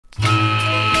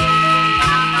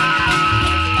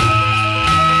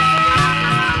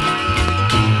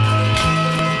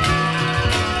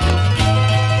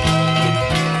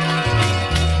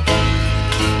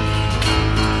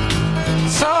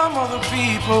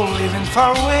people living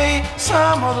far away.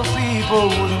 Some other people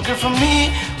wouldn't care for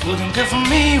me, wouldn't care for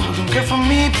me, wouldn't care for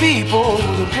me. People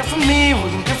wouldn't care for me,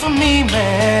 wouldn't care for me,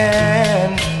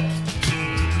 man.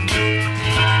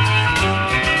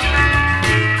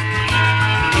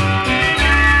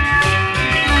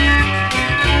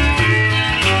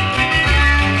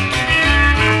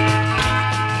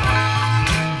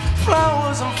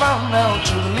 Flowers I'm found now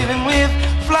to be living with,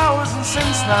 flowers and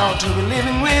scents now to be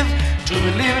living with, to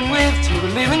be living with, to be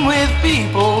living with.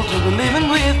 People to be living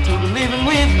with, to be living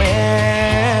with,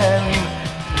 man.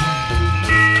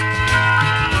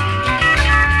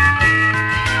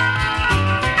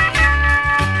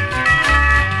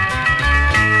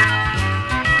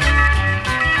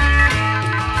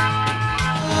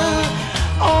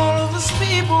 All of these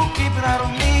people keeping out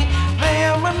of me, they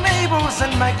are my neighbors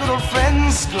and my good old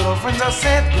friends. Good old friends I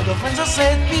said, good old friends I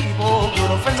said. People, good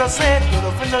old friends I said, good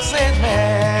old friends I said,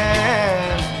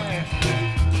 man.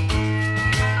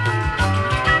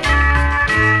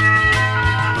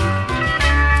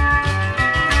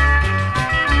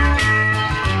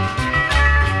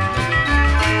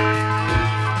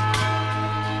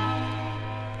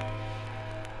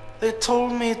 They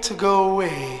told me to go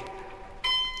away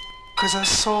 'cause I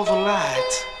saw the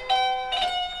light.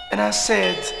 And I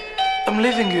said, I'm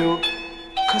leaving you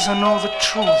 'cause I know the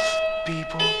truth,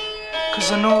 people.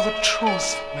 'Cause I know the truth,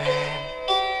 man.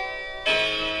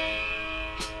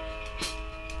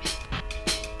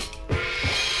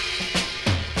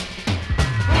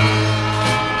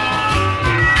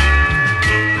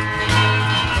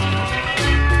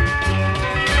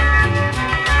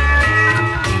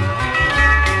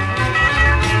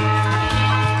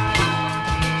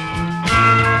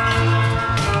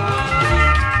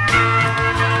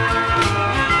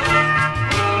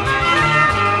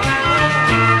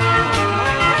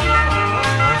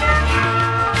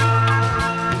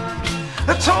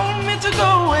 They told me to go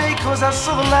away 'cause I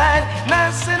saw the light. And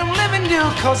I said I'm leaving you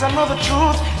 'cause I know the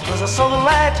truth. 'Cause I saw the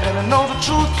light and I know the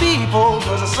truth, people.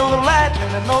 'Cause I saw the light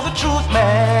and I know the truth,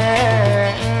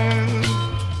 man.